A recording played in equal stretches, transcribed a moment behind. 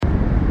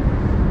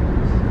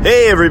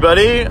Hey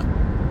everybody,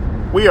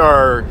 we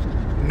are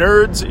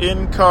Nerds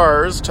in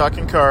Cars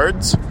talking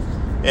cards,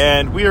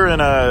 and we are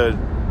in a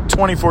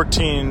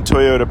 2014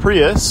 Toyota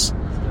Prius.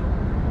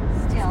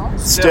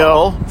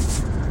 Still.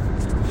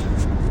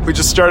 We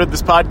just started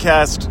this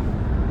podcast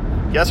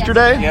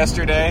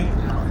yesterday,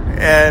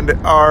 and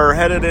are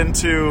headed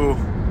into,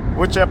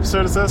 which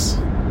episode is this?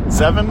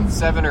 7?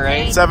 7 or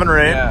 8. 7 or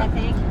 8. Yeah. I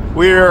think.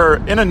 We're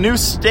in a new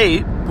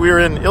state. We're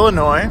in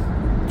Illinois,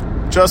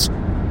 just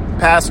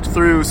passed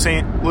through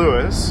St.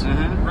 Louis.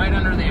 Mm-hmm. Right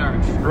under the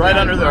arch. Right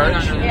under the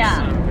arch. Under the Yeah.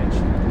 son of a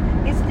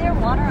bitch. Is there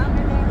water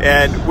under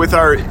there? And with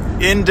our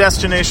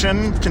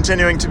in-destination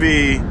continuing to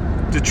be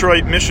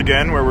Detroit,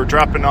 Michigan, where we're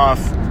dropping off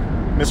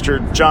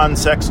Mr. John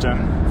Sexton.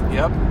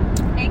 Yep.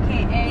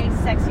 AKA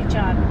Sexy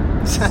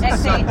John.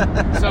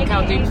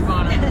 SoCal Deep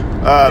Spawner.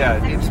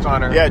 Deep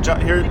spawner. Yeah,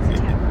 John, here,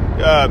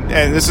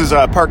 and this is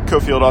Park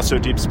Cofield, also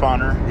Deep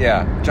Spawner.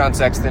 Yeah, John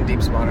Sexton, deep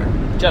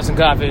spawner. Justin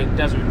Coffey,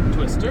 Desert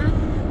Twister.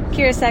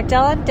 Kira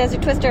Sackdella,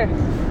 Desert Twister.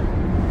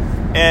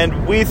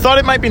 And we thought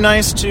it might be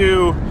nice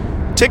to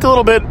take a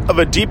little bit of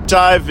a deep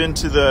dive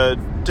into the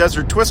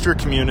Desert Twister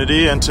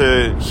community and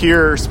to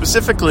hear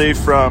specifically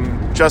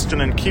from Justin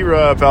and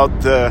Kira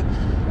about the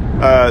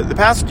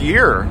past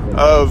year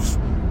of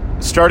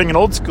starting an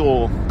old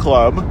school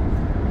club.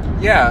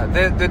 Yeah,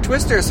 the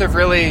Twisters have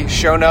really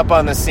shown up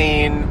on the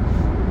scene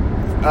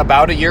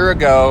about a year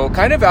ago,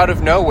 kind of out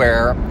of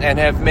nowhere, and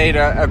have made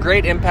a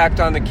great impact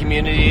on the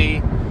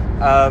community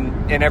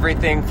in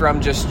everything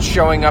from just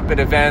showing up at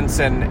events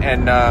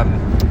and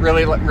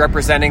really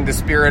representing the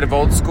spirit of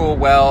old school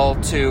well,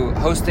 to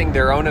hosting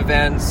their own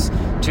events,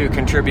 to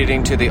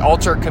contributing to the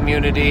altar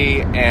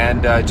community,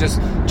 and just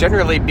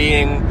generally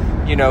being,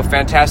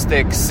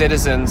 fantastic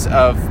citizens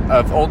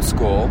of old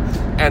school.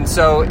 And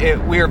so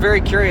we are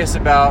very curious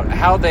about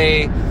how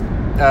they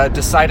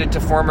decided to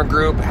form a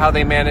group, how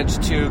they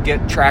managed to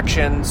get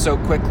traction so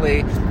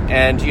quickly,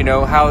 and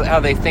how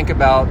they think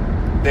about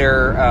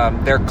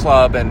their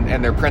club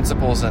and their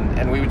principles,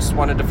 and we just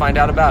wanted to find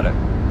out about it.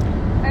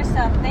 First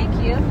off, thank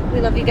you.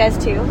 We love you guys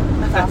too.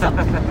 That's awesome.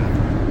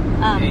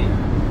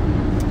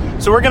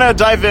 So we're going to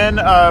dive in.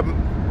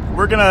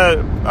 We're going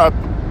to,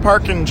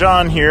 Park and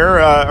John here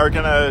are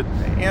going to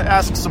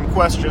ask some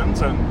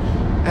questions and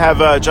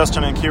have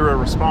Justin and Kira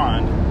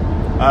respond.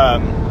 I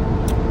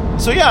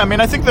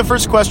think the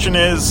first question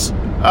is,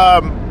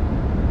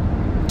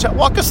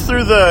 walk us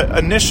through the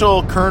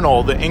initial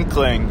kernel, the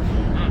inkling.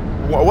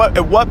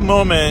 At what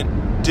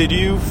moment did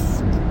you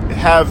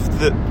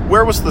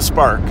where was the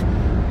spark?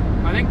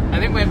 I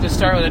think we have to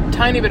start with a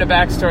tiny bit of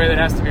backstory that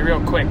has to be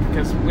real quick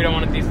because we don't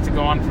want these to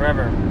go on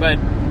forever. But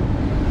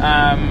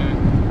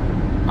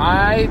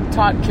I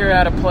taught Kira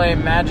how to play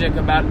Magic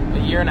about a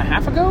year and a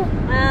half ago.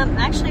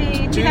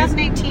 Actually,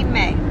 2018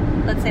 May.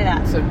 Let's say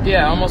that. So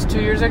yeah, almost 2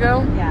 years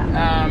ago.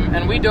 Yeah.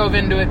 And we dove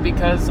into it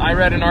because I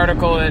read an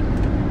article that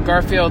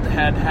Garfield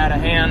had a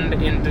hand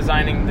in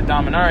designing the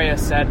Dominaria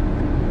set,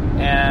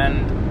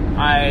 and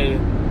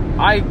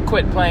I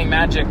quit playing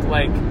Magic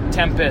like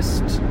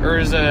Tempest,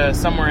 Urza,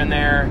 somewhere in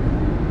there,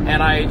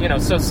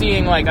 and so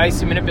seeing like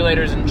Icy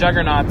Manipulators and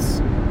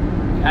Juggernauts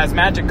as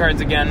Magic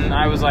cards again,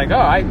 I was like, oh,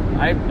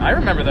 I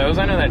remember those,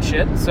 I know that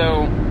shit.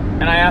 So,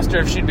 and I asked her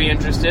if she'd be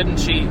interested, and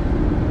she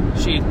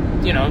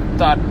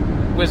thought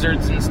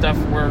wizards and stuff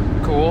were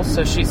cool,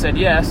 so she said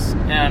yes,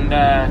 and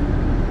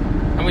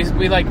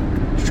we like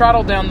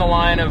trottled down the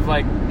line of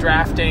like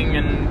drafting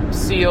and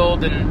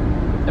sealed, and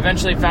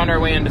eventually found our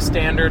way into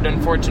Standard,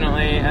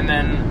 unfortunately, and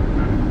then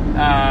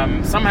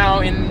somehow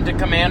into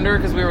Commander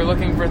because we were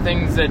looking for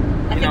things that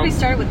I think we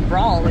started with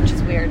Brawl, which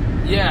is weird.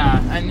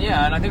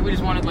 And I think we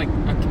just wanted like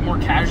a more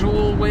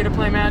casual way to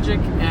play Magic.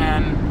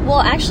 And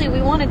well, actually,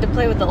 we wanted to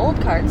play with the old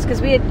cards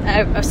because we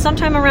had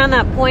sometime around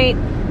that point,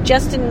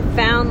 Justin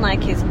found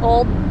like his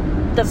old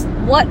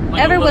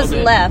whatever was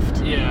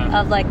left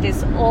of like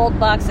this old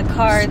box of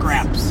cards,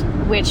 scraps,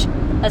 which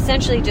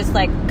essentially just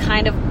like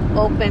kind of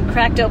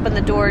cracked open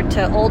the door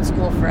to old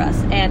school for us.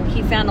 And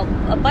he found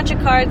a bunch of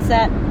cards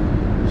that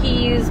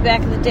he used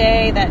back in the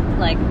day that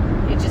like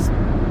it just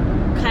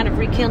kind of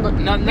rekindled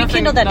that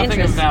nothing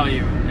interest. Of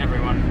value,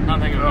 everyone.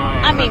 Nothing of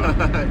value. I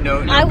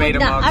mean, I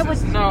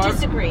would no,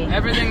 disagree.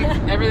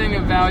 Everything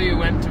of value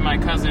went to my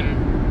cousin,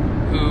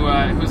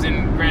 who's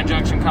in Grand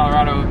Junction,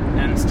 Colorado,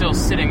 and still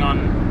sitting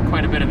on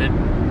quite a bit of it.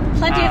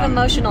 Plenty of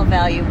emotional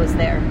value was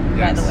there,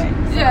 by the way.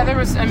 So. Yeah, there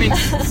was. I mean,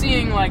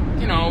 seeing like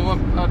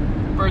a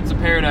Birds of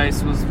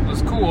Paradise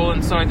was cool,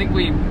 and so I think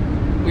we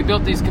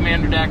built these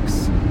Commander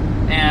decks,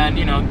 and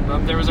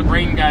there was a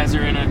Brain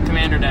Geyser in a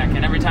Commander deck,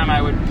 and every time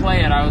I would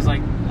play it, I was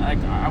like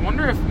I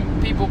wonder if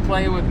people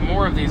play with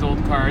more of these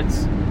old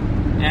cards.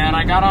 And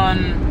I got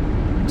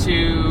on to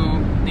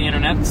the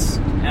internets,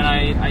 and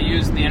I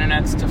used the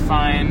internets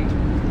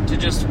to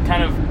just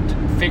kind of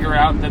figure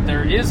out that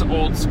there is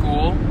old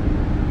school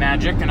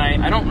Magic, and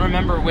I don't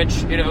remember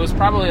which. It was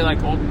probably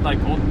like old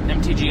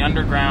MTG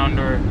Underground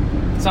or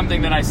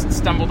something that I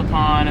stumbled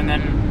upon, and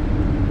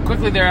then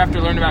quickly thereafter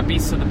learned about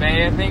Beasts of the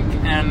Bay, I think.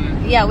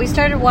 And yeah, we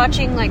started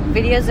watching like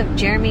videos of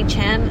Jeremy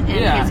Chen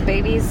and his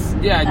babies.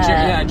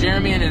 Yeah,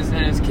 Jeremy and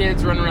his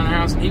kids running around the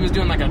house, and he was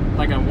doing like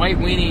a white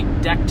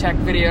weenie deck tech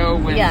video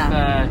with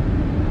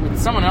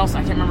someone else.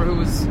 I can't remember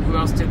who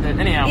else did that.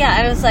 Anyhow.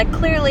 Yeah, it was like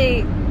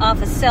clearly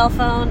off a cell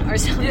phone or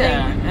something.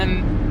 Yeah,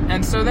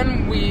 and so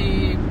then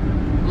we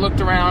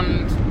looked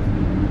around.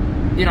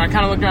 You know, I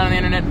kind of looked around on the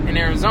internet in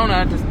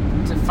Arizona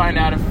to find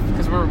out if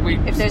there's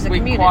a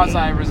community.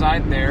 quasi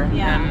reside there.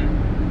 Yeah.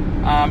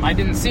 And I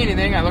didn't see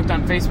anything. I looked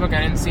on Facebook.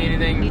 I didn't see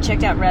anything. You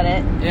checked out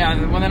Reddit.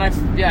 Yeah. Well, then I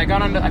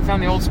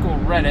found the old school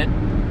Reddit,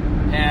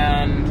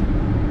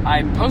 and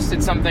I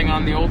posted something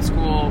on the old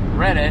school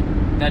Reddit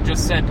that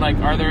just said, like,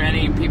 are there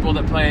any people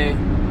that play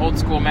old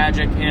school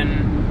Magic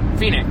in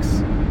Phoenix?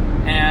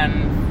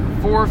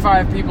 And 4 or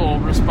 5 people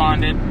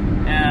responded,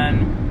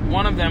 and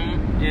one of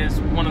them is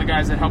one of the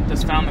guys that helped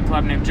us found the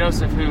club, named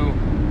Joseph, who,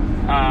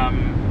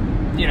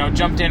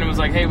 jumped in and was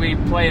like, hey, we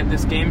play at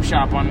this game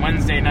shop on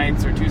Wednesday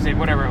nights or Tuesday,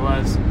 whatever it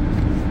was.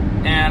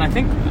 And I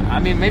think,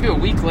 maybe a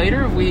week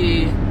later,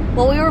 we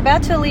were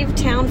about to leave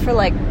town for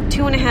like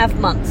 2.5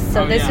 months.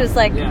 So this was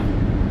like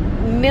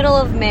middle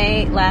of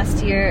May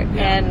last year,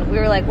 and we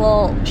were like,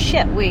 well,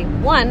 shit, we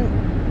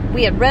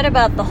had read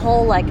about the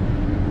whole, like,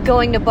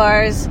 going to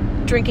bars,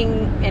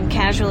 drinking, and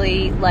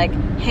casually, like,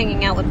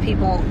 hanging out with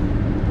people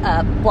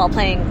while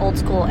playing old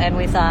school, and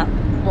we thought,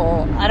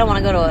 well, I don't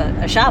want to go to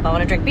a shop, I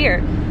want to drink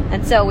beer.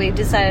 And so we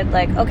decided,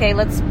 like, okay,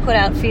 let's put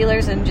out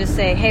feelers and just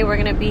say, hey, we're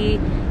going to be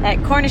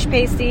at Cornish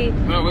Pasty on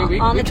the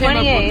 28th. We came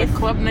up with the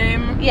club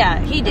name. Yeah,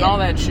 he did. And all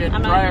that shit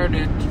prior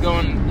to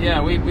going.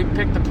 Yeah, we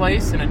picked a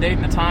place and a date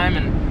and a time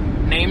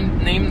and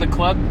named the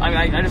club.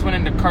 I just went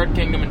into Card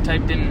Kingdom and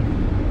typed in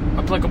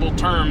applicable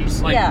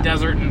terms like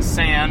desert and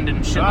sand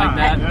and shit like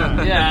that.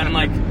 Yeah, and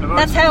like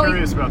that's how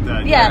curious about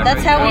that. Yeah,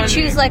 that's how we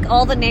choose like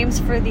all the names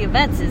for the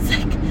events. Is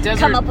like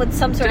come up with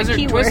some sort of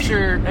keyword.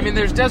 Twister.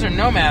 There's Desert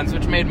Nomads,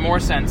 which made more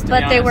sense.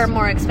 But they were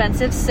more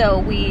expensive, so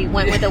we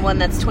went with the one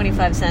that's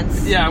 25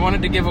 cents. Yeah, I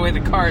wanted to give away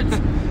the cards.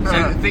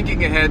 So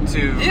thinking ahead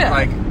to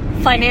like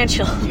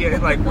financial. Yeah,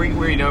 like we're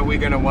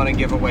going to want to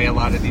give away a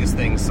lot of these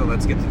things, so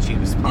let's get the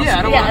cheapest possible. Yeah,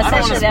 I don't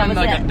want to spend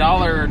like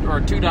 $1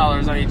 or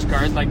 $2 on each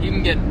card. Like you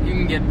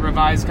can get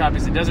revised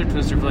copies of Desert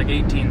Twister for like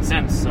 18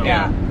 cents. So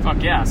fuck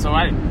yeah. So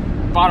I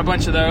bought a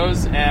bunch of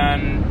those,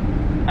 and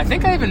I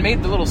think I even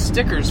made the little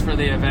stickers for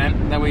the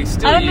event that we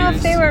still use. I don't know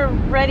if they were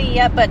ready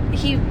yet, but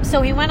he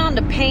went on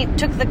to paint,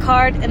 took the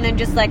card, and then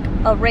just like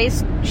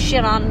erased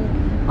shit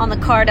on the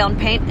card on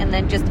paint, and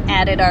then just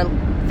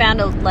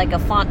found a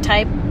font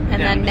type.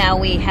 And then now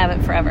we have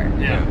it forever.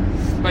 Yeah,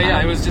 but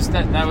it was just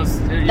that was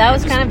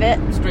kind of it.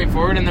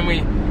 Straightforward, and then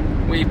we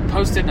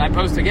posted. I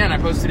posted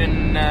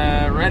in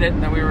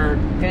Reddit that we were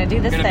gonna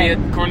be at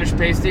Cornish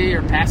Pasty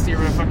or Pasty or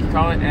whatever the fuck you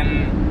call it,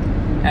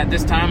 and at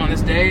this time on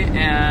this day,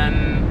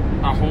 and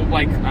a whole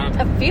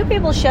a few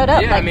people showed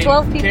up,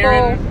 12 people.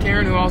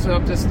 Karen, who also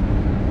helped us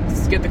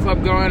get the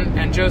club going,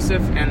 and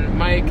Joseph and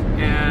Mike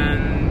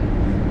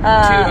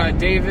and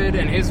David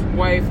and his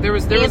wife. There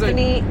was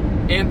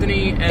Anthony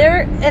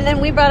and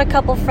then we brought a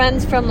couple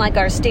friends from like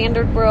our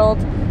standard world.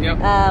 Yep.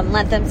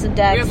 Lent them some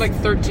decks. We had like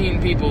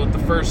 13 people at the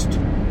first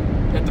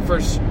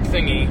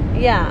thingy.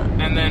 Yeah.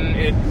 And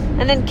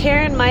then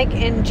Karen, Mike,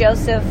 and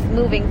Joseph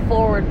moving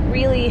forward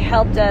really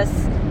helped us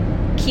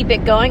keep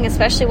it going,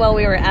 especially while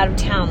we were out of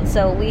town.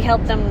 So we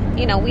helped them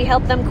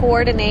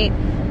coordinate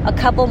a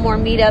couple more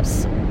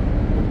meetups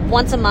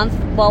once a month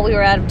while we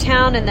were out of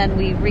town, and then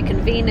we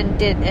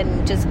reconvened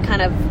and just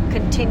kind of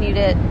continued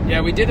it.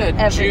 Yeah, we did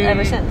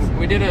ever since.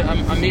 We did a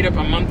meetup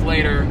a month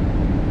later,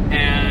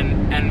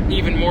 and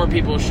even more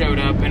people showed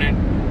up, and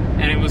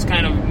it was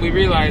kind of, we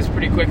realized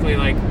pretty quickly,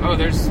 like, oh,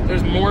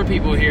 there's more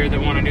people here that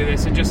want to do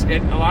this. A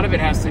lot of it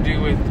has to do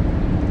with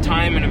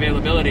time and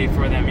availability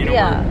for them.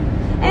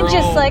 And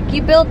just like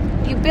you build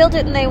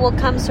it and they will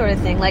come sort of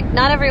thing. Like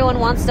not everyone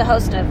wants to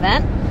host an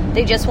event.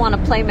 They just want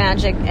to play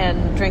Magic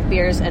and drink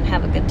beers and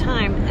have a good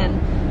time.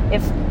 And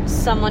if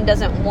someone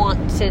doesn't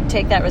want to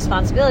take that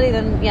responsibility,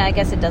 then I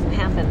guess it doesn't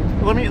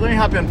happen. Let me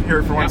hop in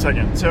here for 1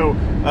 second. So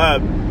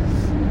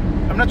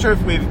I'm not sure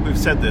if we've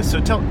said this.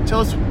 So tell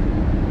us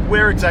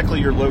where exactly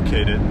you're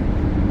located.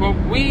 Well,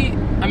 we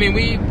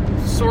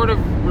sort of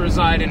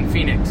reside in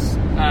Phoenix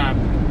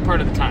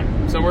part of the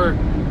time. So we're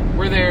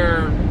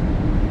there.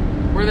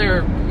 We're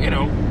there,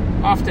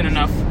 often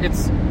enough.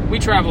 We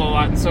travel a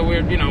lot, and so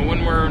we're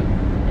when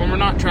we're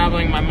not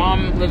traveling, my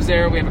mom lives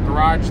there. We have a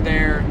garage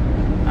there,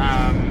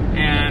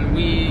 and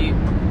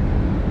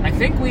I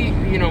think we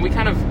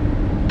kind of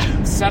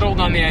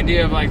settled on the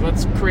idea of like,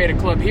 let's create a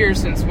club here,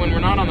 since when we're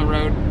not on the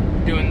road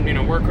doing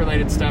work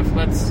related stuff,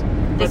 let's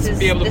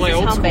be able to play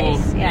old school,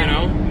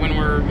 when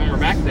we're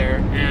back there.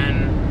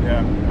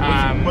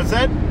 And was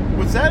that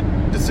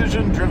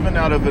decision driven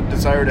out of a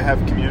desire to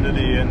have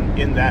community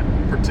in that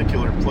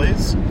particular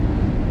place?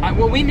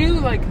 Well, we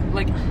knew like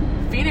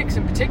Phoenix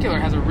in particular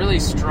has a really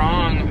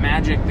strong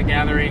Magic the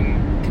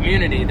Gathering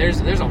community. There's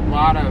a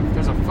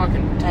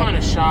fucking ton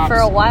of shops. For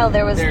a while,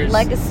 there was There's-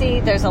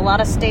 Legacy. There's a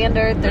lot of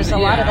Standard. There's a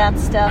lot of that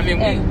stuff. I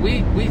mean, and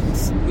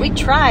we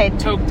tried.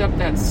 toked up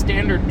that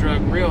Standard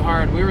drug real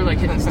hard. We were like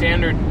hitting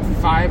Standard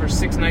 5 or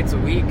 6 nights a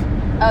week.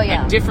 Oh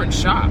yeah. At different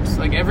shops.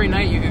 Like every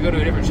night you could go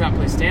to a different shop and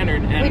play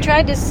Standard. And We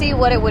tried to see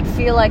what it would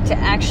feel like to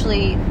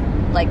actually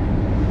like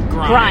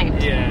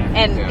grind. Yeah.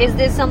 And Yeah. is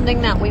this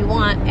something that we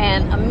want?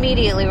 And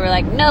immediately we're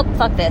like, nope,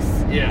 fuck this.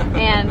 Yeah.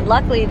 And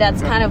luckily,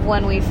 that's kind of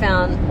when we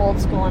found Old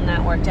School, and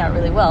that worked out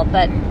really well.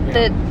 But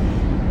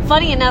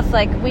funny enough,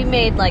 like we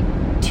made like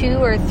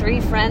 2 or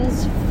 3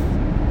 friends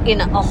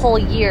in a whole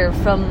year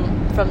from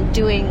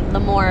doing the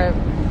more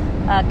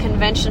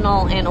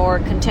conventional and or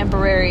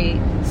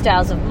contemporary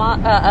styles of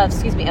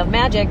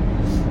Magic,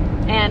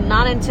 and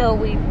not until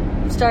we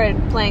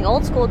started playing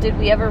Old School did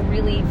we ever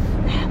really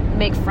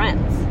make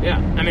friends. Yeah,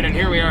 I mean, and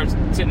here we are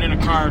sitting in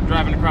a car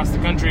driving across the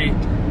country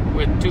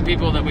with 2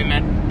 people that we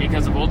met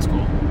because of Old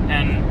School.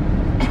 And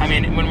I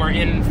mean, when we're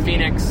in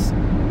Phoenix,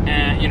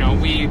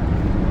 and we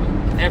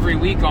every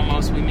week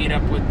almost we meet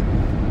up with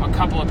a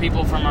couple of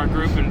people from our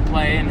group and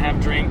play and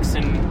have drinks,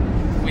 and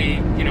we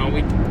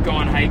go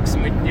on hikes,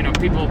 and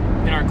people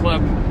in our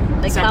club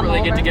They come separately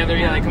over? get together.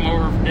 Yeah, they come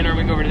over for dinner.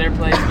 We go over to their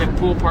place. We have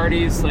pool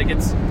parties. Like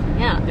it's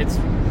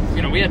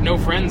we had no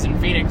friends in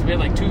Phoenix. We had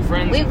like 2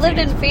 friends. We've lived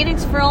in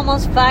Phoenix for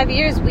almost 5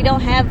 years. We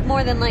don't have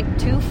more than like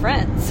 2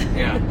 friends.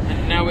 Yeah,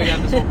 and now we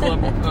got this whole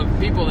club of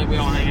people that we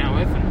all hang out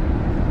with.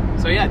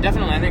 And so yeah,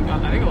 definitely, I think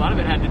a lot of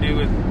it had to do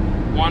with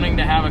wanting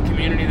to have a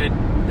community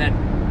that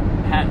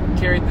had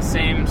carried the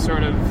same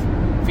sort of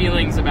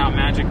feelings about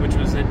Magic, which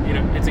was that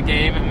it's a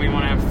game and we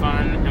want to have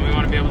fun and we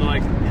want to be able to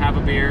like have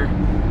a beer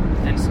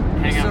and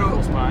hang out in a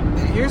cool spot.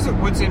 Here's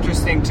what's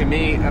interesting to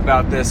me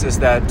about this is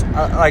that,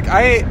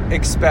 I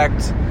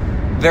expect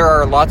there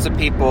are lots of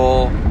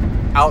people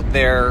out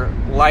there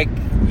like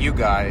you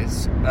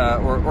guys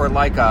or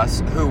like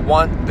us who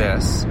want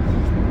this,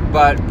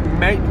 but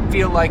may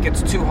feel like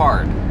it's too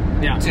hard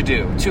to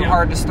do, too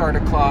hard to start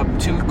a club,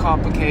 too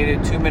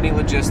complicated, too many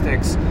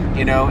logistics,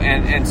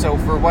 and so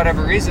for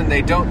whatever reason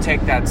they don't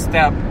take that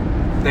step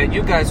that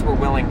you guys were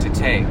willing to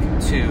take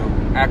to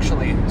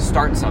actually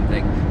start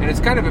something. And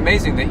it's kind of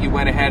amazing that you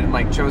went ahead and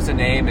like chose a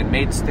name and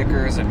made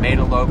stickers and made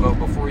a logo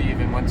before you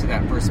even went to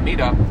that first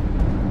meetup.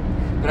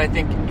 But I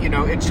think,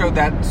 it showed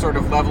that sort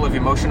of level of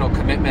emotional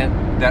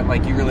commitment that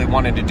like you really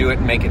wanted to do it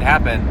and make it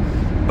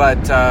happen.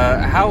 But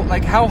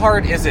how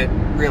hard is it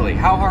really?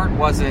 How hard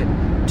was it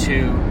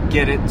to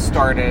get it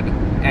started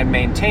and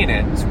maintain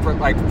it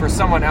for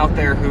someone out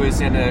there who is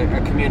in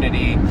a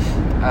community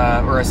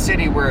or a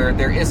city where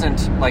there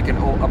isn't like a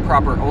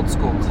proper Old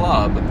School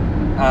club?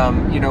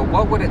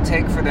 What would it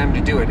take for them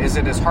to do it? Is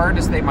it as hard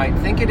as they might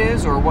think it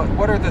is, or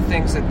what are the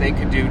things that they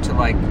could do to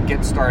like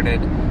get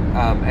started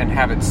and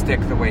have it stick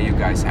the way you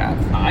guys have?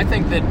 I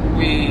think that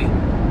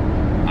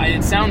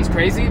it sounds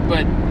crazy,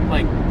 but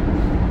like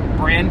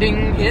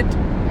branding it,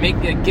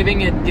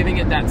 giving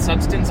it that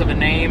substance of a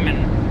name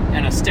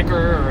and a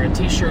sticker or a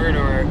T-shirt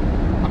or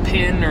a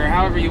pin or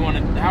however you want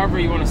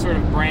to sort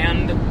of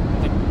brand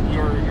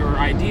your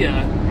idea.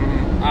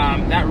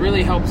 That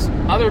really helps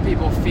other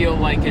people feel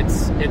like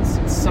it's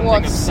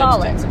something of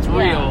substance. It's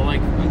real. Yeah.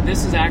 Like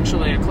this is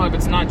actually a club.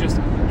 It's not just,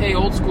 hey,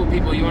 Old School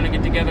people, you want to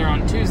get together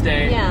on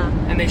Tuesday,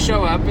 and they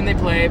show up and they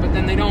play, but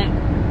then they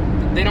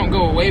don't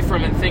go away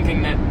from it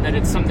thinking that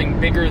it's something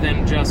bigger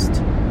than just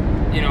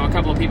a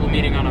couple of people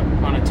meeting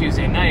on a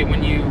Tuesday night.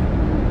 When you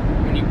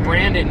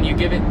brand it and you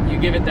give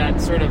it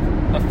that sort of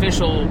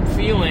official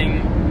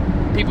feeling,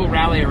 people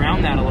rally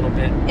around that a little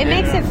bit. It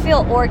makes it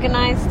feel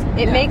organized.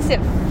 It makes it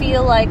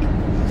feel like,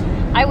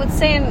 I would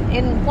say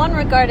in one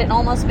regard, it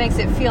almost makes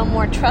it feel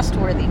more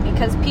trustworthy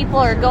because people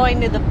are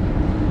going to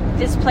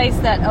this place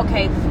that,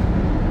 okay,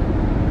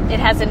 it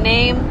has a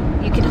name,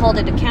 you can hold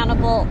it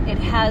accountable, it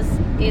has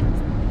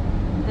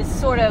this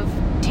sort of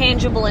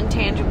tangible,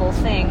 intangible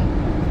thing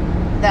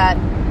that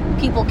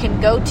people can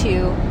go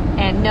to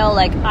and know,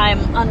 like,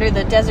 I'm under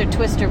the Desert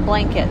Twister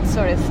blanket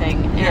sort of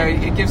thing. Yeah,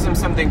 it gives them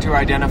something to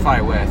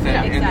identify with.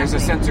 And there's a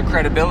sense of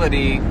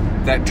credibility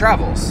that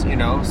travels,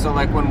 So,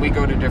 like, when we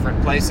go to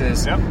different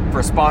places,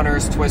 for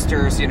spawners,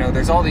 twisters,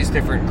 there's all these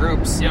different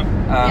groups.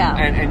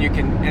 And you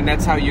can, and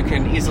that's how you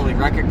can easily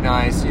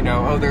recognize,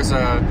 there's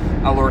a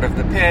Lord of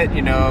the Pit,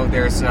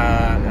 there's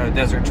a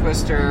Desert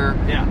Twister,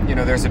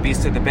 there's a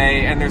Beast of the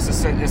Bay, and there's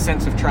a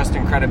sense of trust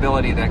and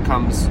credibility that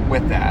comes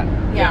with that.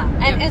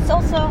 And it's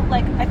also,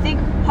 like, I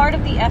think part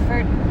of the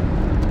effort,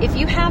 if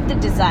you have the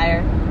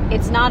desire,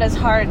 it's not as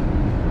hard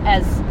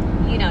as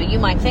you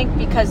might think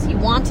because you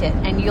want it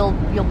and you'll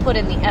put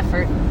in the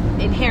effort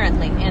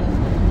inherently. And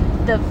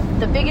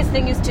the biggest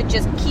thing is to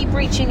just keep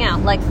reaching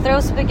out, like throw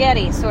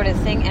spaghetti sort of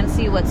thing and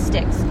see what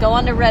sticks. Go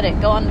onto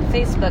Reddit, go onto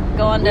Facebook,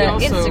 go onto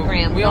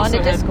Instagram, go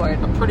onto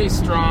Discord. A pretty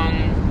strong,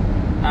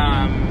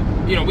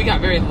 we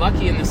got very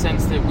lucky in the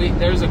sense that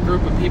there's a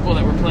group of people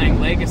that were playing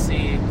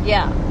Legacy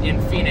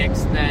in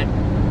Phoenix that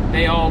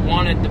they all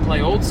wanted to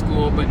play Old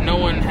School, but no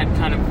one had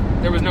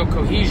there was no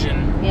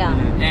cohesion. Yeah.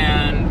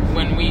 And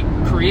when we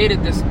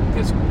created this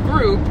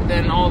group,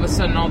 then all of a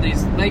sudden all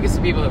these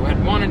legacy people that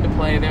had wanted to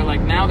play, they're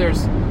like, now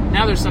there's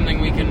something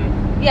we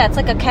can. Yeah, it's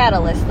like a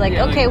catalyst. Like,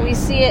 Yeah, okay, like- we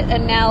see it,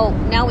 and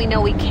now we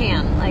know we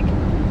can. Like,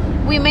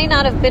 we may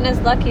not have been as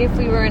lucky if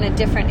we were in a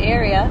different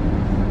area,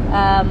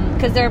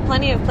 because there are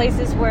plenty of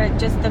places where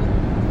just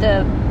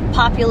the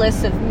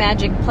populace of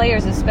Magic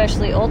players,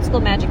 especially old school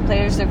Magic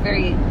players, are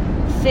very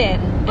thin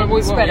and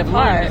What spread we've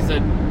apart. learned is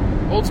that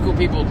old school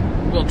people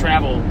will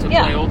travel to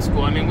Yeah. play old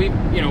school. I mean,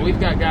 we've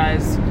got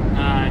guys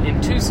in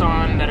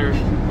Tucson that are,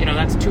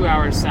 that's 2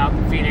 hours south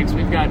of Phoenix.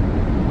 We've got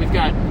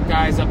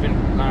guys up in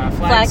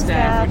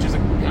Flagstaff, which is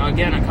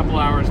again a couple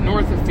hours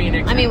north of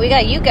Phoenix. I mean, we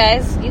got you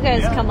guys. You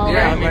guys Yeah. come over.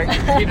 Yeah, I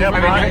mean,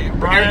 Yeah,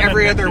 Brian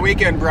every and- other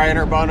weekend, Brian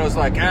Urbano's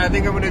like, I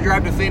think I'm going to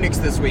drive to Phoenix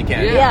this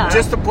weekend. Yeah.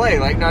 Just to play,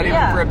 like not even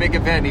Yeah. for a big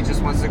event. He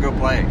just wants to go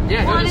play.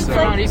 Yeah, Well, he and just it's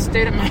came like- out.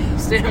 He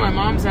stayed at my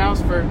mom's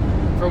house for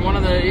one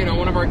of the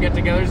one of our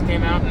get-togethers.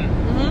 Came out and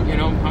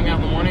hung out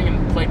in the morning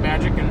and played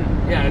Magic, and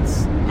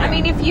it's. I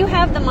mean, if you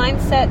have the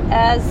mindset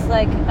as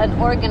like an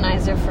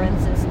organizer, for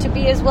instance, to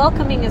be as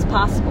welcoming as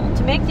possible,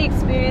 to make the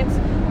experience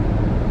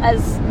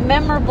as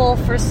memorable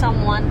for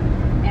someone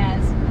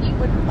as you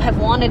would have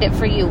wanted it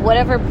for you,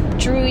 whatever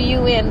drew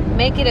you in,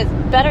 make it as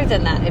better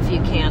than that if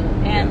you can.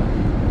 And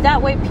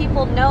that way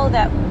people know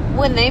that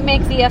when they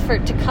make the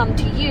effort to come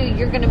to you,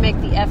 you're going to make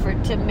the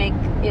effort to make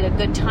it a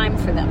good time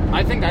for them.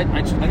 I think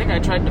I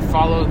tried to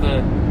follow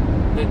the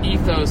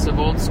ethos of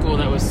old school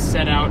that was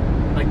set out,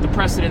 like the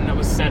precedent that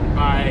was set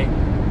by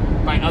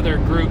other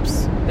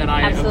groups that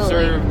I Absolutely.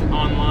 observed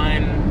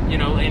online,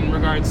 in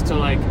regards to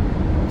like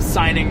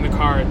signing the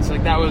cards.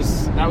 Like that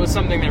was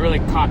something that really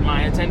caught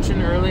my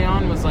attention early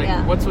on, was like,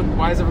 Yeah.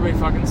 why is everybody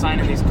fucking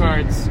signing these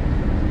cards?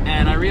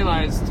 And I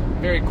realized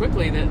very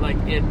quickly that like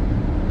it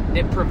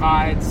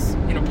provides,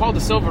 Paul De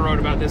Silva wrote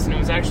about this, and it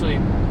was actually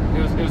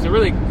it was a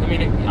really, I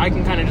mean, I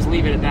can kind of just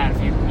leave it at that.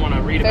 If you want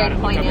to read Very about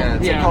it, look up,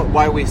 poignant. It's called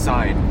Why We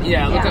Sign.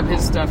 yeah, look Yeah. up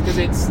his stuff,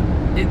 because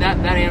that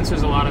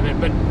answers a lot of it.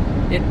 But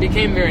it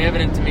became very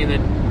evident to me that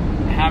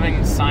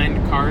having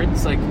signed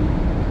cards like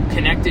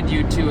connected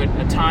you to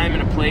a time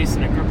and a place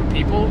and a group of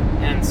people.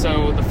 And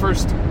so the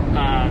first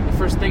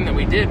thing that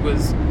we did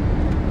was,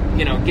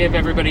 give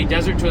everybody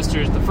Desert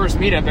Twisters. The first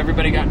meetup,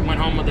 everybody went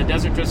home with a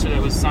Desert Twister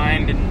that was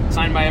signed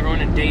by everyone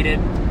and dated.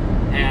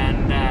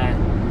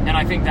 And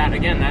I think that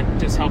again, that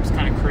just helps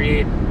kind of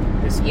create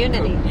this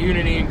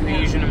unity and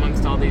cohesion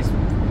amongst all these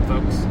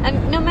folks.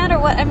 And no matter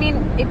what, I mean,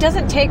 it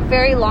doesn't take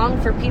very long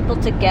for people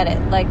to get it.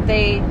 Like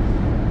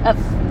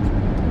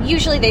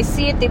usually they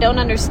see it, they don't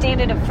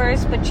understand it at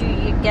first, but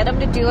you get them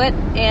to do it,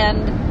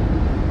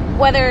 and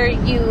whether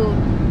you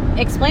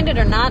explain it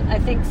or not, I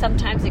think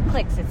sometimes it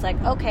clicks. It's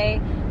like, okay,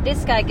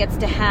 this guy gets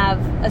to have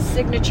a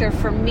signature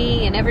for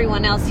me and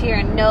everyone else here,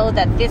 and know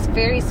that this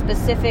very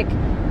specific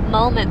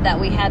moment that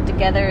we had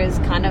together is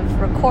kind of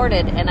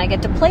recorded, and I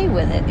get to play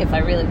with it if I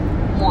really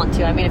want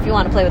to. I mean, if you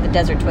want to play with a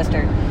Desert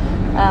Twister,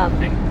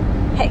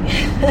 hey.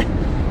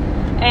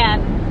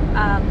 And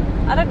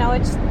I don't know,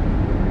 it's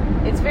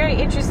very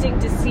interesting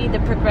to see the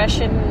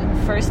progression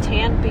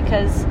firsthand,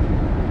 because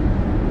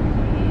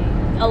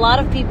a lot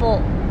of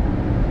people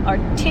are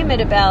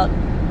timid about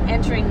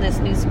entering this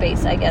new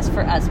space, I guess,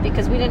 for us,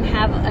 because we didn't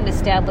have an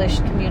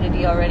established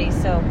community already.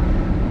 So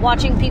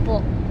watching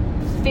people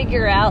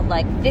figure out,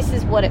 like, this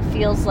is what it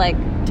feels like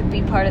to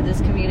be part of this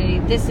community,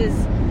 this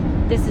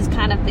is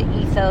kind of the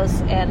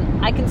ethos,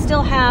 and I can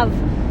still have,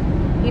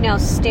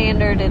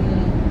 standard and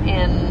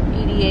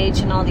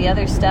EDH and all the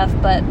other stuff,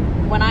 but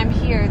when I'm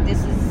here,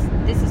 this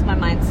is my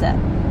mindset.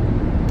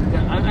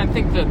 Yeah, I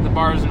think that the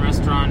bars and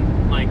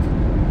restaurant, like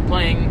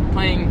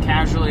playing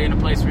casually in a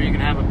place where you can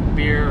have a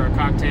beer or a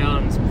cocktail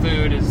and some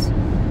food is,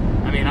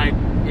 I mean,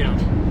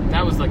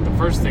 that was like the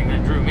first thing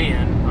that drew me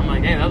in. I'm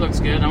like, hey, that looks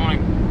good. I want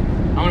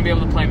to be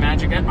able to play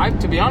Magic.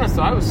 To be honest,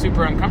 though, I was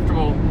super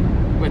uncomfortable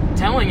with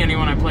telling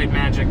anyone I played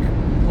Magic,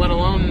 let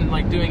alone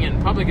like doing it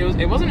in public.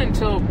 It wasn't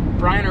until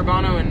Brian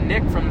Urbano and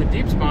Nick from the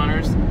Deep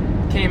Spawners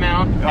came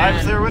out. I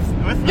was there with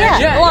them.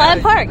 Yeah, well,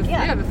 at Park,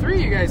 yeah. The three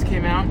of you guys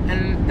came out,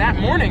 and that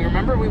morning,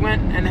 remember, we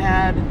went and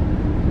had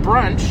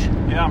brunch.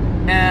 Yeah.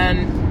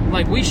 And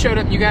like we showed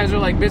up, you guys were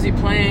like busy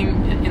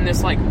playing in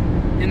this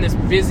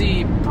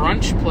busy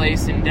brunch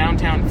place in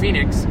downtown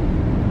Phoenix,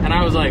 and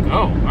I was like,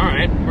 oh, all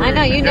right. I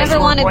know, you guess never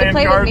we're wanted to playing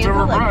play with cards me in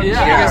over public.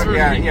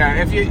 brunch.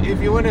 Yeah.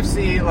 If you want to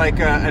see like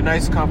a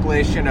nice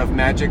compilation of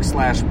Magic /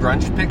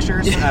 brunch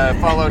pictures,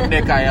 follow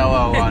Nick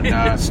Aiello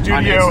on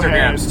Studio Instagram.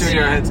 Heads.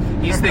 Studio Heads.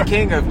 He's the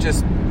king of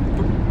just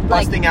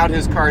busting out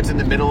his cards in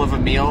the middle of a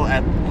meal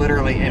at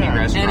literally any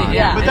restaurant.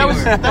 Yeah. But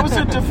that was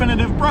a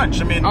definitive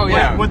brunch. I mean,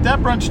 what that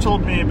brunch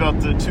told me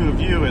about the two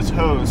of you as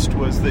host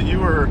was that you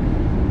were,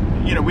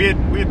 we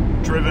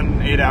had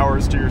driven 8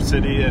 hours to your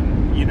city,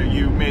 and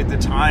you made the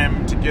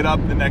time to get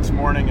up the next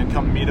morning and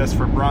come meet us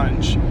for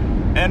brunch,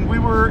 and we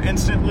were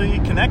instantly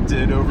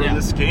connected over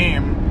this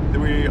game that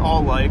we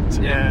all liked,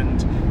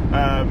 and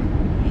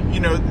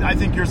I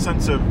think your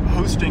sense of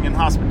hosting and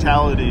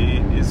hospitality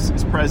is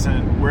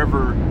present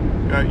wherever.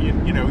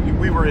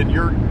 We were in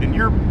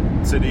your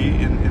city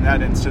in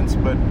that instance,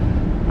 but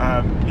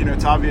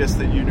it's obvious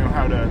that you know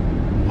how to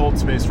hold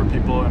space for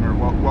people and are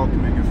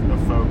welcoming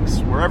of folks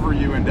wherever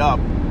you end up,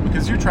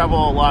 because you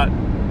travel a lot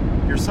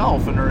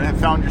yourself and have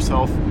found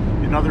yourself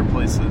in other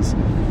places.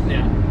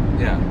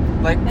 Yeah.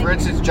 Like, for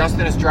instance,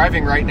 Justin is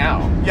driving right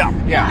now.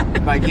 Yeah.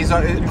 Like, he's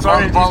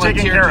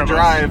volunteered to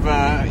drive,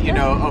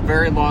 a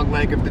very long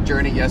leg of the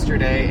journey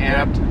yesterday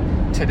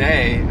and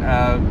today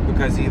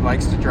because he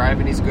likes to drive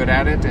and he's good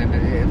at it, and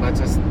it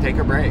lets us take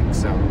a break.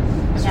 So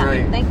it's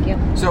really... Thank you.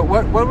 So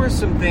what were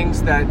some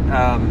things that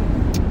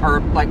are,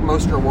 like,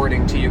 most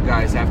rewarding to you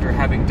guys after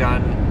having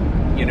done,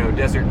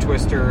 Desert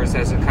Twisters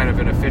as a kind of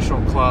an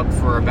official club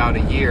for about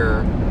a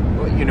year?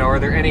 Are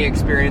there any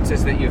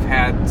experiences that you've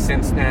had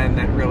since then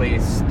that really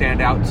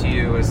stand out to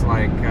you as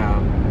like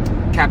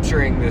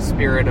capturing the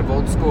spirit of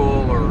old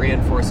school or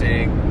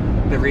reinforcing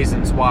the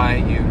reasons why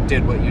you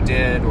did what you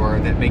did, or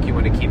that make you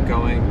want to keep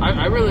going?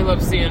 I really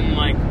love seeing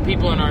like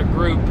people in our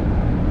group,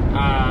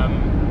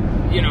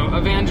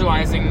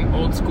 evangelizing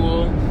old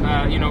school,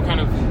 kind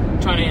of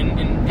trying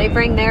to... they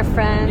bring their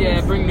friends.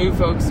 Yeah, bring new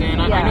folks in.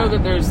 I know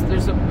that there's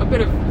a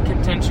bit of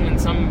contention in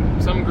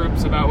some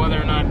groups about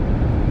whether or not,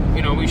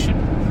 we should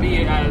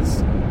be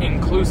as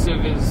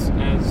inclusive as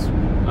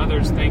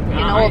others think. In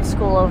old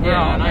school overall.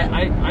 Yeah,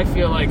 and I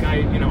feel like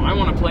I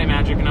want to play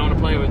Magic, and I want to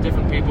play with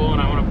different people,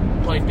 and I want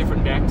to play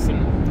different decks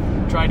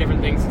and try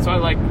different things. And so I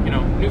like,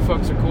 new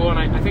folks are cool, and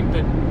I think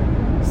that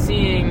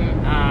seeing,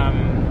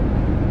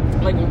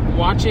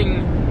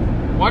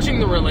 watching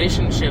the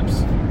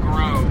relationships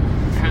grow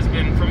has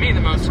been, for me,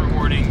 the most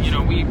rewarding.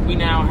 We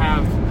now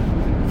have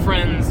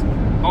friends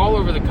all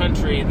over the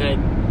country that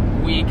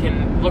we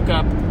can look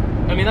up.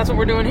 I mean, that's what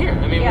we're doing here.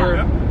 I mean,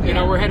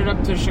 we're headed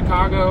up to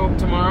Chicago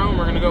tomorrow, and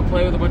we're going to go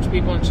play with a bunch of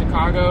people in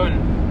Chicago,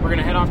 and we're going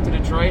to head off to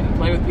Detroit and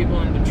play with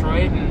people in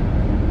Detroit,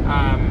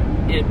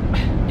 and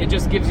it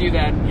just gives you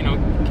that,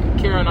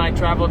 Kira and I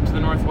travel up to the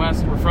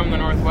Northwest. We're from the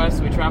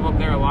Northwest. We travel up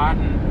there a lot,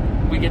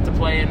 and we get to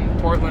play in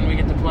Portland. We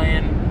get to play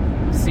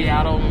in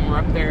Seattle when we're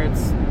up there.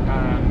 It's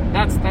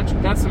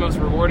that's the most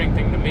rewarding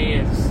thing to me,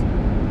 is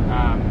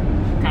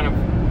kind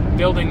of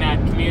building that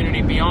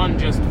community beyond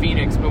just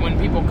Phoenix. But when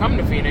people come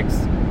to Phoenix,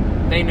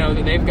 they know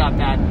that they've got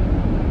that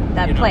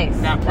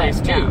place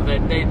too. Yeah.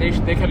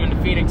 That they come into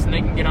Phoenix and they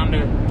can get onto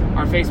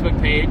our Facebook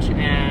page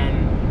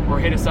or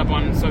hit us up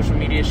on social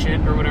media shit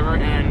or whatever,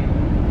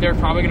 and they're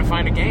probably going to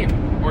find a game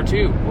or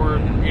two, or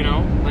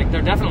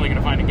they're definitely going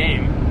to find a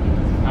game.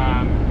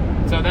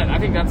 So that, I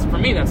think that's, for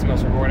me, that's the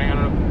most rewarding. I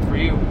don't know for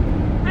you.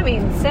 I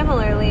mean,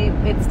 similarly,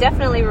 it's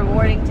definitely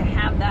rewarding to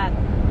have that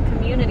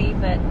community,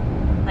 but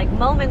like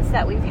moments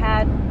that we've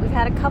had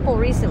a couple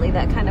recently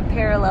that kind of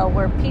parallel,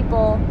 where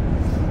people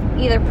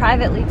either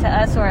privately to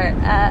us or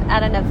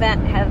at an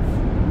event have,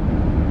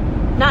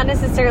 not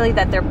necessarily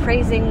that they're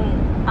praising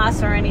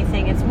us or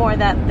anything, it's more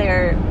that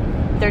they're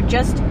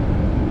just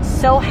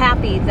so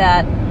happy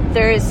that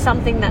there is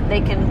something that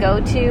they can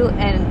go to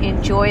and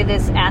enjoy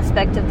this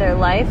aspect of their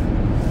life,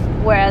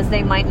 whereas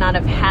they might not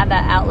have had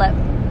that outlet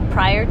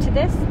prior to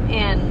this,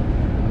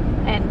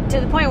 and to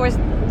the point where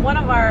one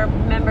of our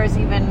members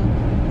even,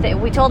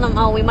 we told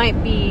them, we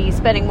might be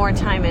spending more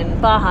time in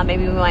Baja,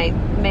 maybe we might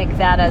make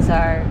that as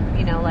our,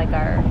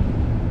 our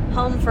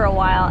home for a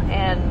while,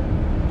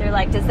 and they're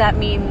like, does that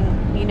mean,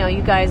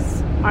 you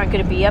guys aren't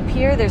going to be up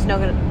here? There's not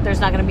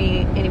going to be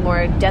any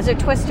more Desert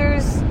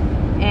Twisters?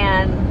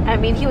 And I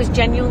mean, he was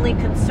genuinely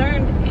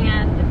concerned,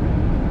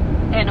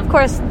 and of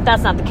course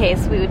that's not the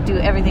case. We would do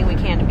everything we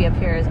can to be up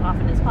here as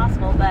often as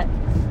possible, but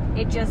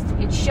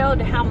it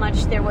showed how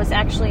much there was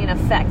actually an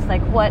effect,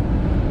 like what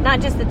not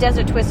just the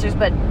Desert Twisters,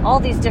 but all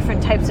these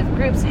different types of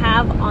groups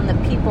have on the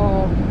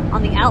people,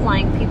 on the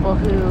outlying people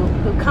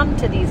who come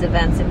to these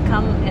events and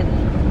come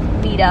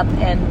and meet up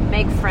and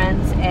make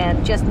friends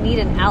and just need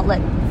an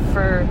outlet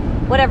for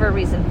whatever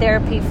reason,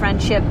 therapy,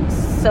 friendship,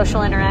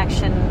 social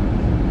interaction,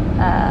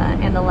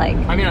 and the like.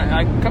 I mean,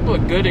 a couple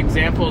of good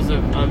examples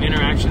of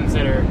interactions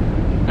that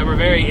were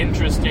very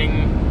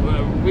interesting.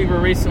 We were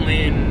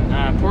recently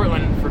in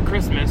Portland for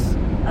Christmas.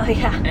 Oh,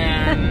 yeah.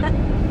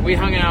 And we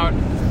hung out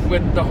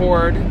with the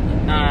Horde,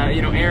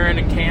 Aaron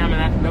and Cam,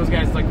 and those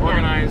guys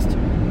organized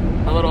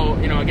a little,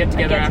 a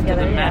get-together after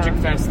the Magic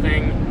Fest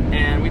thing,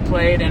 and we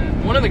played,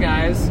 and one of the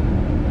guys,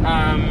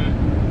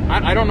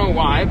 I don't know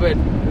why, but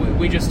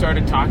we just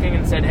started talking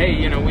and said,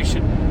 hey, we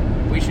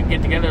should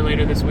get together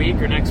later this week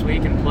or next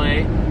week and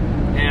play,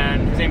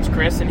 and his name's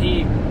Chris,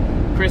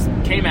 and Chris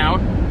came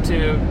out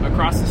to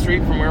across the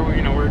street from where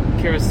where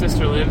Kira's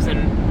sister lives,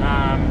 and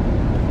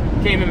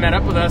came and met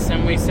up with us,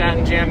 and we sat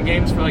and jammed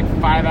games for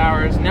 5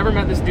 hours. Never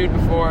met this dude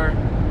before,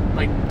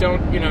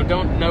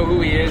 don't know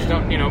who he is,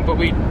 but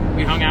we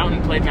hung out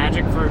and played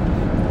Magic for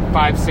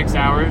 5-6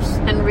 hours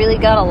and really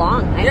got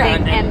along. I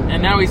think.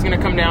 And now he's going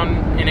to come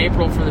down in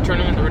April for the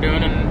tournament that we're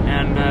doing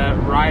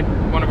and ride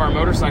one of our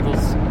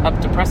motorcycles up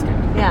to Prescott.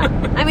 Yeah,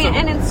 I mean,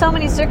 and in so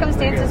many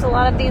circumstances, a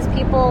lot of these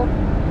people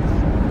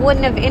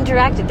wouldn't have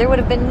interacted. There would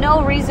have been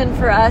no reason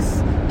for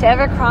us to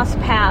ever cross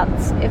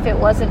paths if it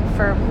wasn't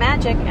for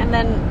Magic, and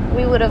then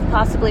we would have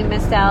possibly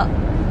missed out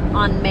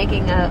on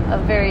making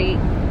a very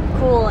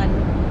cool and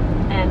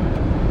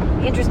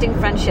interesting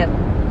friendship.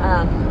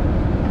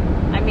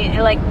 I mean,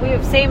 like we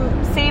have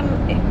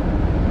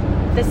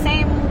the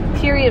same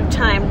period of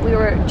time.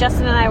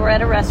 Justin and I were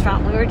at a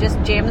restaurant. We were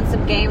just jamming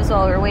some games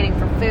while we were waiting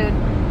for food,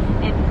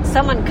 and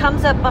someone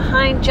comes up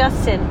behind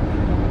Justin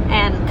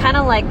and kind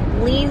of like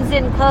leans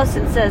in close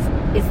and says,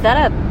 "Is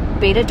that a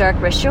Beta Dark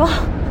Ritual?"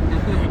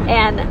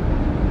 And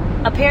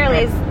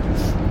apparently,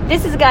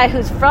 this is a guy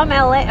who's from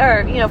LA,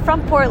 or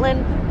from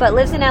Portland, but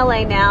lives in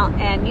LA now,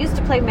 and used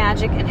to play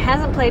Magic, and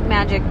hasn't played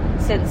Magic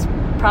since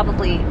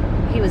probably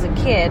he was a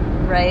kid,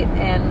 right?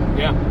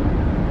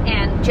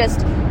 And just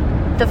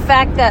the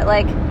fact that,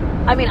 like,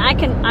 I mean,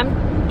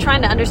 I'm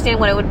trying to understand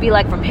what it would be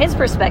like from his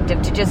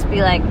perspective to just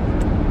be like,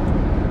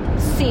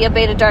 see a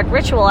Beta Dark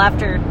Ritual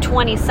after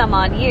 20 some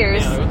odd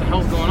years. Yeah, what the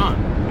hell's going on?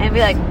 And be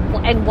like,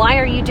 and why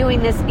are you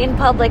doing this in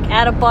public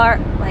at a bar?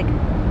 Like,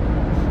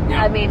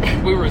 yeah. I mean,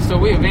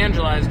 we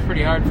evangelized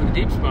pretty hard for the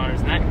deep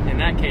spawners in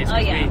that case. Oh,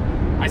 yeah.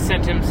 I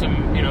sent him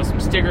some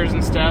stickers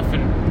and stuff,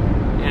 and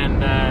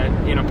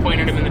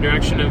pointed him in the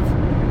direction of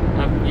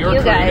your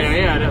crew.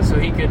 Guys. So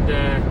he could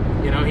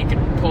he could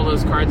pull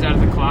those cards out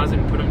of the closet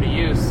and put them to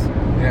use.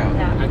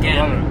 Yeah.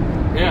 Again.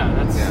 Yeah.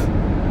 That's.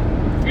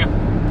 Yeah.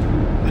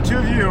 The two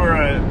of you are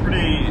a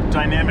pretty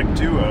dynamic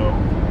duo.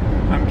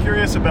 I'm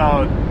curious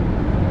about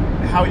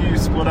how you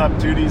split up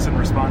duties and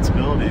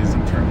responsibilities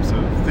in terms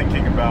of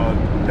thinking about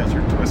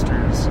Desert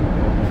Twisters.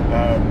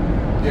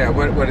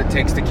 What it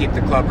takes to keep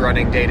the club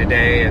running day to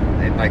day,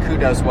 and like who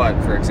does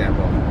what, for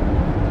example.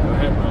 Go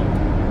ahead,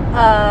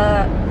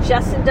 Mom.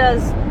 Justin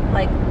does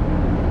like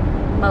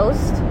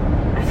most,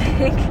 I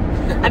think.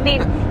 I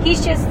mean,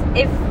 he's just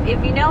if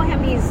you know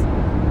him, he's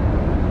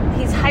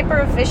hyper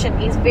efficient.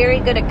 He's very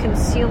good at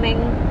consuming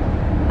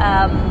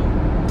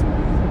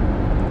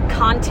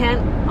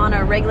content on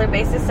a regular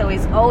basis, so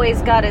he's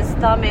always got his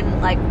thumb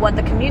in like what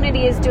the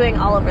community is doing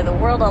all over the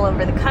world, all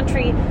over the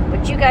country,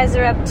 what you guys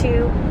are up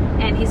to.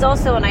 And he's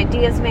also an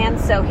ideas man,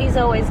 so he's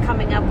always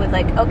coming up with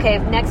like, okay,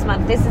 next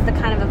month this is the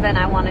kind of event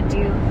I want to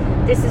do,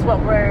 this is what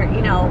we're,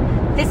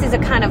 this is a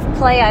kind of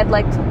play I'd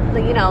like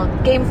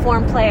to, game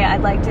form play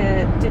I'd like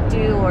to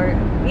do, or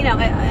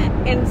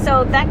and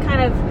so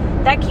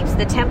that keeps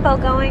the tempo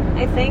going,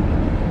 I think.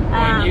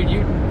 Well,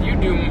 you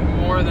do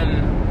more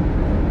than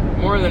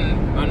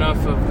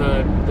enough of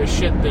the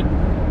shit that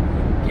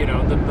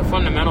the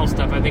fundamental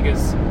stuff. I think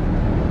is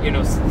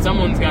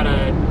someone's got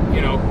to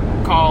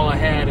call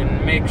ahead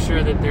and make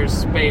sure that there's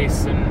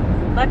space,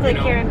 and luckily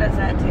Karen does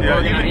that too.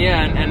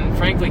 And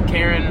frankly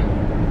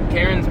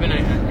Karen's been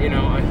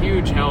a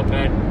huge help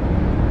at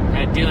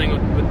dealing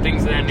with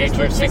things of that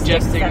nature,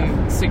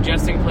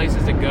 suggesting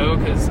places to go,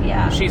 because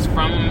she's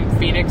from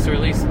Phoenix, or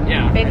at least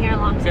been there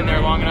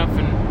long enough,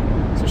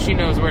 and so she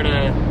knows where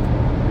to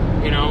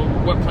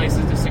what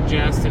places to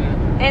suggest,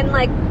 and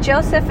like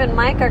Joseph and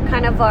Mike are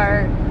kind of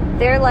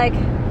they're like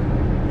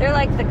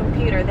the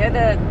computer.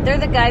 They're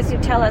the guys who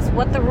tell us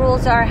what the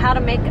rules are, how to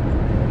make,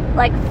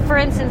 like, for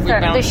instance,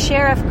 the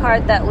sheriff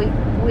card that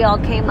we all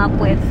came up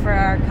with for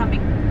our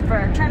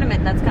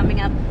tournament that's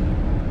coming up.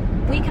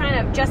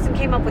 Justin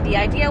came up with the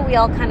idea. We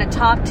all kind of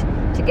talked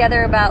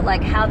together about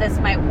like how this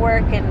might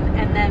work,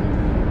 and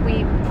then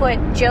we put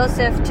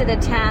Joseph to the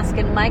task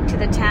and Mike to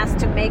the task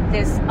to make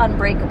this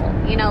unbreakable.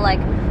 Like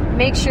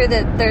make sure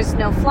that there's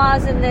no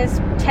flaws in this,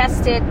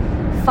 test it,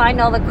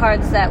 find all the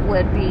cards that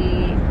would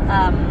be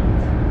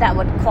that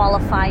would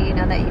qualify,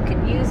 that you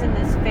can use in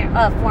this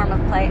form of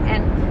play,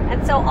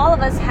 and so all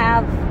of us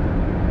have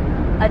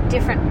a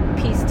different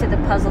piece to the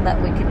puzzle that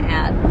we can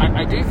add.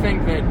 I do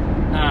think that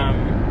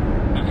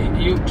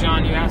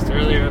John, you asked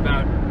earlier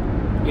about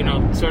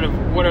sort of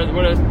what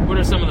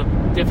are some of the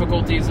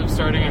difficulties of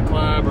starting a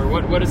club, or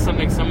what is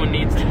something someone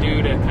needs to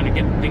do to kind of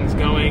get things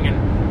going, and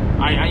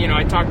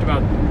I talked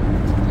about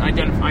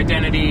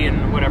identity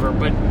and whatever,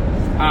 but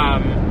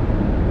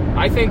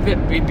I think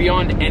that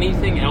beyond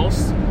anything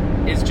else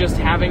is just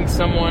having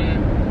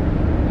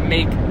someone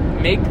make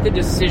the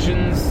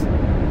decisions.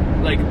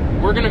 Like,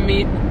 we're going to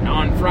meet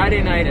on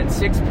Friday night at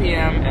 6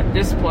 p.m. at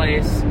this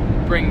place,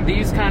 bring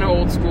these kind of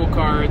old school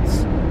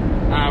cards,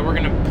 we're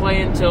going to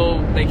play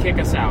until they kick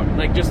us out.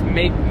 Like, just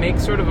make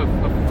sort of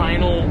a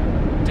final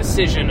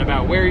decision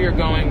about where you're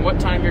going, what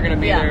time you're going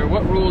to be there,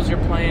 what rules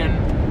you're playing,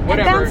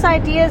 whatever. And bounce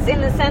ideas in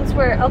the sense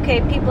where,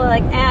 okay, people are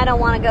like, I don't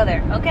want to go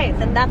there. Okay,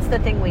 then that's the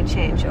thing we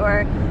change.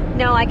 Or,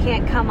 no, I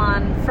can't come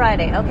on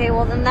Friday. Okay,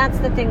 well, then that's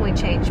the thing we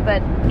change.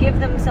 But give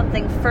them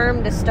something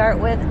firm to start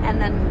with, and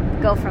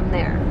then go from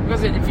there.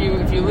 Because if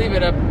you leave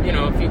it up,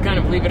 if you kind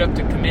of leave it up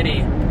to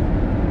committee,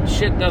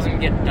 shit doesn't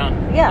get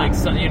done. Yeah. Like,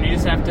 you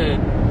just have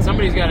to,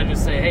 somebody's got to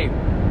just say, hey,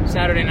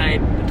 Saturday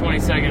night, the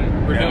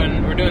 22nd,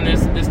 we're doing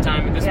this at this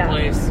time at this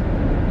place.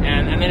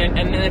 And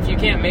then if you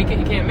can't make it,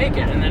 you can't make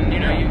it, and then you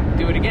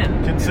do it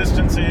again.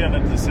 Consistency and a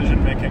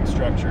decision-making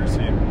structure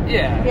seem.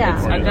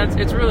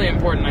 It's really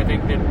important, I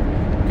think, that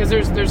because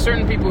there's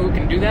certain people who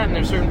can do that, and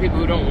there's certain people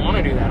who don't want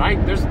to do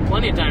that. There's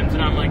plenty of times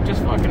that I'm like,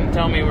 just fucking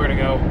tell me where to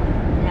go.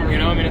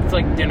 I mean, it's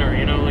like dinner.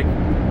 Like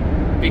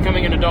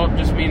becoming an adult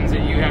just means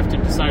that you have to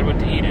decide what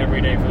to eat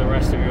every day for the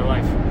rest of your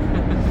life.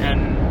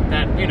 And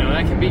that,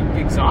 that can be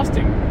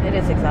exhausting. It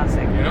is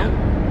exhausting.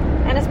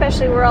 And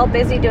especially we're all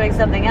busy doing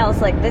something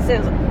else. Like this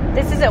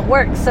isn't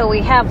work, so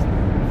we have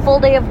full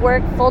day of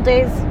work, full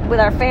days with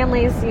our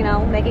families,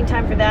 making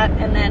time for that,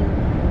 and then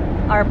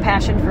our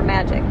passion for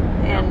magic.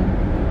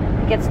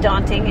 And it gets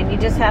daunting, and you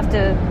just have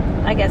to,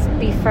 I guess,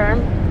 be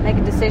firm, make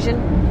a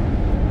decision.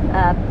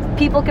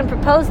 People can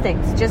propose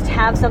things. Just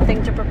have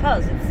something to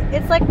propose.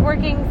 It's like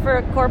working for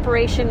a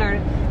corporation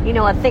or,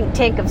 a think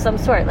tank of some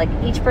sort. Like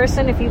each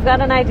person, if you've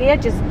got an idea,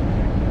 just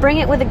bring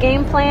it with a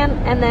game plan,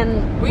 and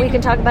then we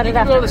can talk about it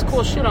after. You can do all this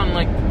cool shit on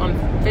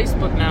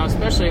Facebook now,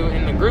 especially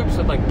in the groups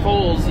with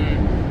polls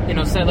and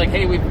said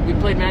hey, we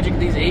played Magic at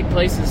these 8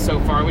 places so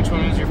far. Which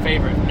one was your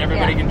favorite? And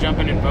everybody can jump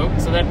in and vote.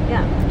 So that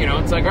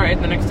it's like, all right,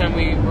 the next time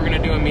we're going to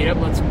do a meetup,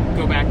 let's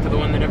go back to the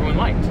one that everyone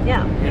liked.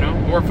 Yeah.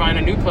 Or find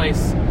a new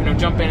place.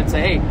 Jump in and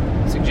say, hey,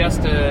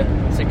 suggest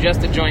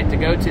a joint to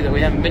go to that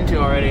we haven't been to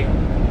already.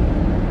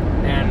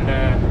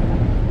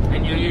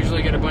 And you'll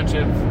usually get a bunch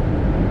of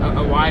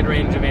a wide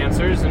range of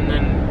answers, and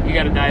then you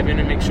got to dive in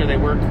and make sure they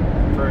work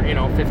for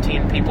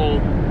 15 people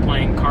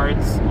playing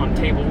cards on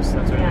tables.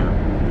 That's what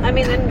I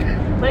mean,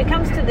 and when it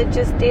comes to the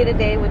just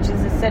day-to-day, which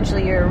is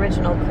essentially your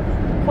original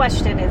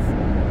question, is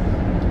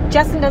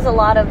Justin does a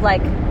lot of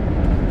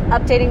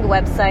updating the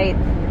website,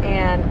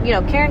 and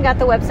Karen got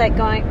the website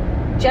going.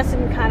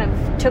 Justin kind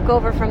of took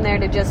over from there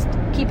to just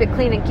keep it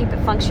clean and keep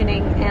it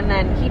functioning, and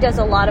then he does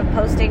a lot of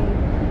posting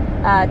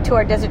to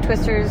our Desert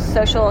Twisters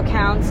social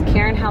accounts.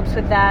 Karen helps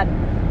with that,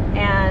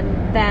 and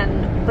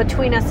then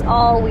between us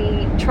all,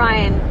 we try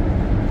and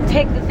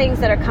take the things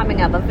that are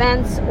coming up,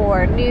 events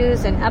or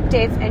news and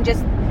updates, and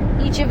just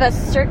each of us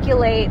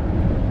circulate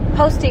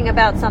posting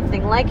about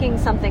something, liking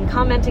something,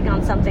 commenting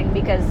on something,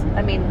 because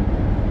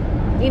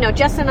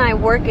Justin and I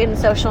work in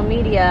social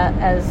media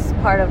as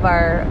part of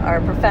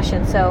our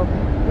profession, so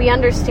we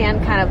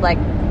understand kind of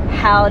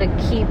how to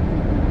keep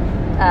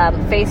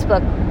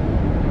Facebook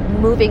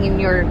moving in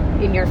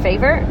your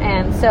favor.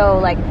 And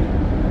so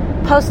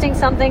posting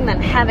something, then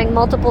having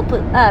multiple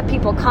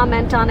people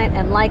comment on it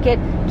and like it,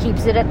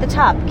 keeps it at the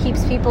top,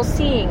 keeps people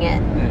seeing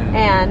it.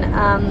 And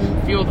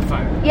fuel the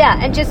fire. Yeah,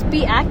 and just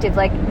be active.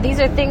 These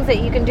are things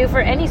that you can do for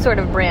any sort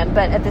of brand,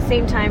 but at the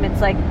same time,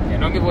 it's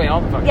don't give away all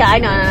the fucking I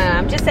know.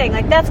 I'm just saying,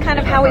 that's kind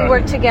of how we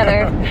work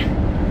together.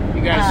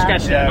 You guys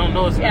sketch it. Don't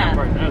know that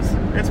part.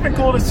 It's been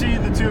cool to see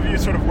the two of you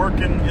sort of work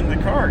in the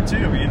car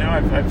too.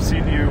 I've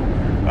seen you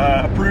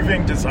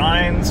approving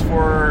designs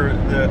for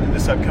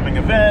this upcoming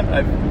event.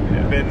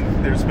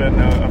 There's been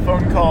a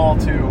phone call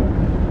to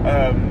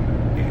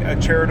a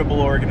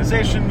charitable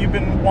organization you've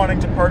been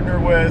wanting to partner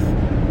with.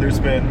 There's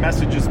been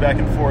messages back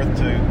and forth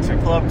to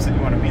clubs that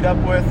you want to meet up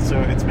with. So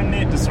it's been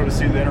neat to sort of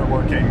see the inner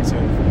workings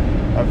of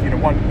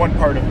one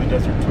part of the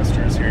Desert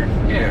Twisters here.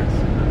 Yeah.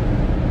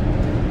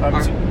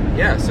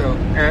 So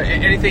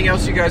anything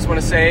else you guys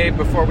want to say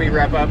before we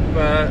wrap up?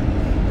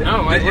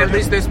 No, at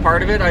least this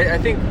part of it. I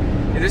think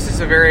this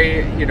is a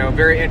very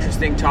very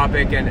interesting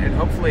topic, and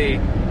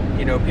hopefully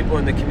people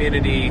in the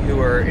community who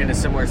are in a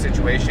similar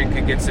situation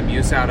can get some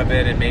use out of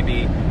it, and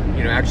maybe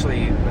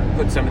actually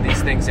put some of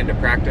these things into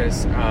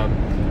practice.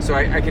 So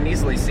I can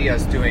easily see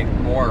us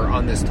doing more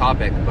on this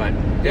topic. But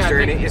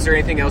is there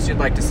anything else you'd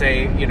like to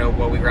say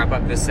while we wrap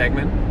up this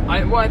segment?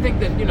 I think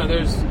that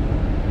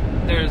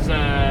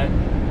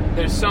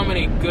there's so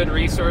many good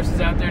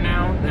resources out there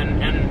now,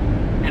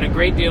 and a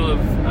great deal of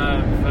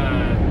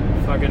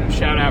fucking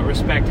shout out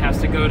respect has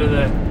to go to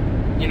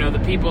the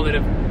people that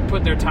have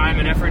put their time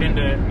and effort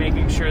into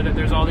making sure that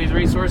there's all these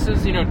resources.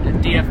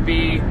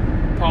 DFB,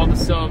 Paul Da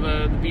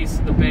Silva, the Beasts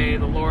of the Bay,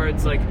 the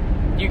Lords.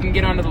 You can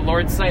get onto the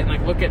Lord's site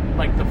and look at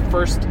the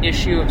first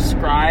issue of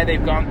Scry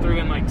they've gone through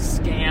and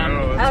scanned.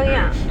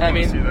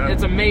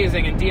 It's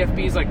amazing. And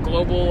DFB's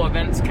global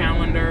events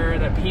calendar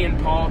that P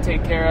and Paul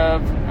take care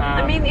of.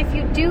 If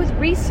you do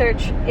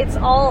research, it's a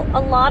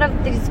lot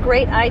of these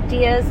great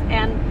ideas,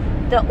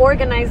 and the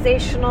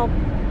organizational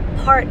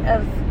part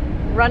of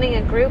running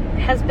a group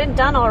has been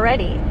done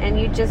already, and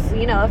you just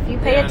if you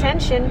pay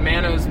attention,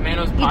 Mano's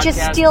podcast, you just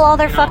steal all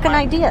their fucking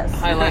ideas.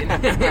 Highlight.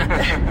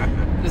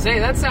 Say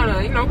that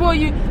sounded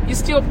you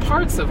steal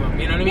parts of them.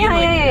 You know what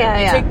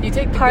I mean? You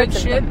take the parts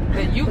good shit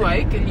that you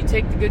like, and you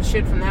take the good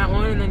shit from that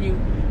one, and then you.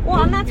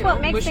 Well, and that's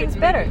what makes things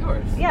better.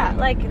 Yeah,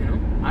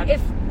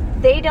 if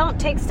they don't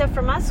take stuff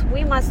from us,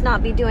 we must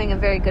not be doing a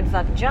very good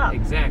fucking job.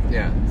 Exactly.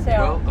 Yeah. So,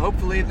 well,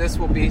 hopefully this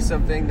will be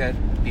something that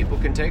people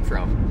can take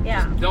from.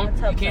 Yeah. No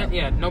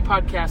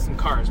podcasts and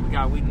cars.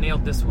 We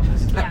nailed this one.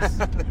 This is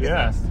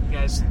Yeah. You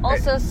guys.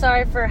 Also,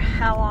 sorry for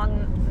how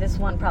long this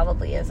one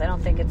probably is. I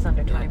don't think it's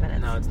under 20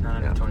 minutes. No, it's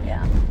not under 20.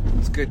 Yeah.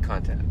 It's good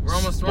content. We're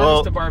almost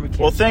to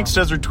barbecue. Well, thanks,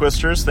 Desert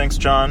Twisters. Thanks,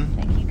 John.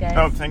 Thank you, guys.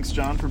 Oh, thanks,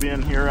 John, for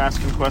being here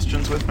asking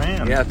questions with me.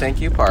 And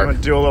thank you, I'm Park. going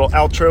to do a little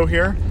outro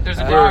here. There's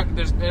a dog.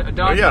 There's a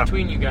dog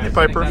between you guys. Hey,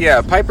 Piper.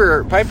 Yeah,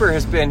 Piper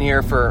has been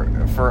here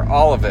for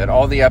all of it,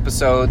 all the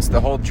episodes, the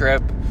whole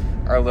trip.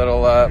 Our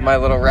little my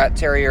little rat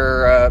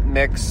terrier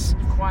mix.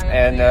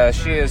 And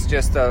she is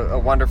just a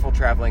wonderful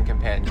traveling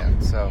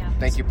companion. So Yeah.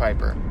 thank you,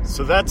 Piper.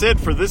 So that's it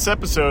for this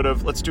episode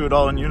of Let's Do It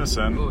All in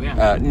Unison. Ooh,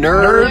 yeah.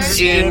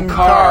 Nerds in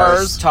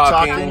cars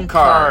talking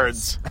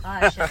cards. Oh,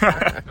 I should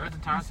have. Nerds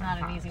and Towers. It's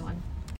not an easy one.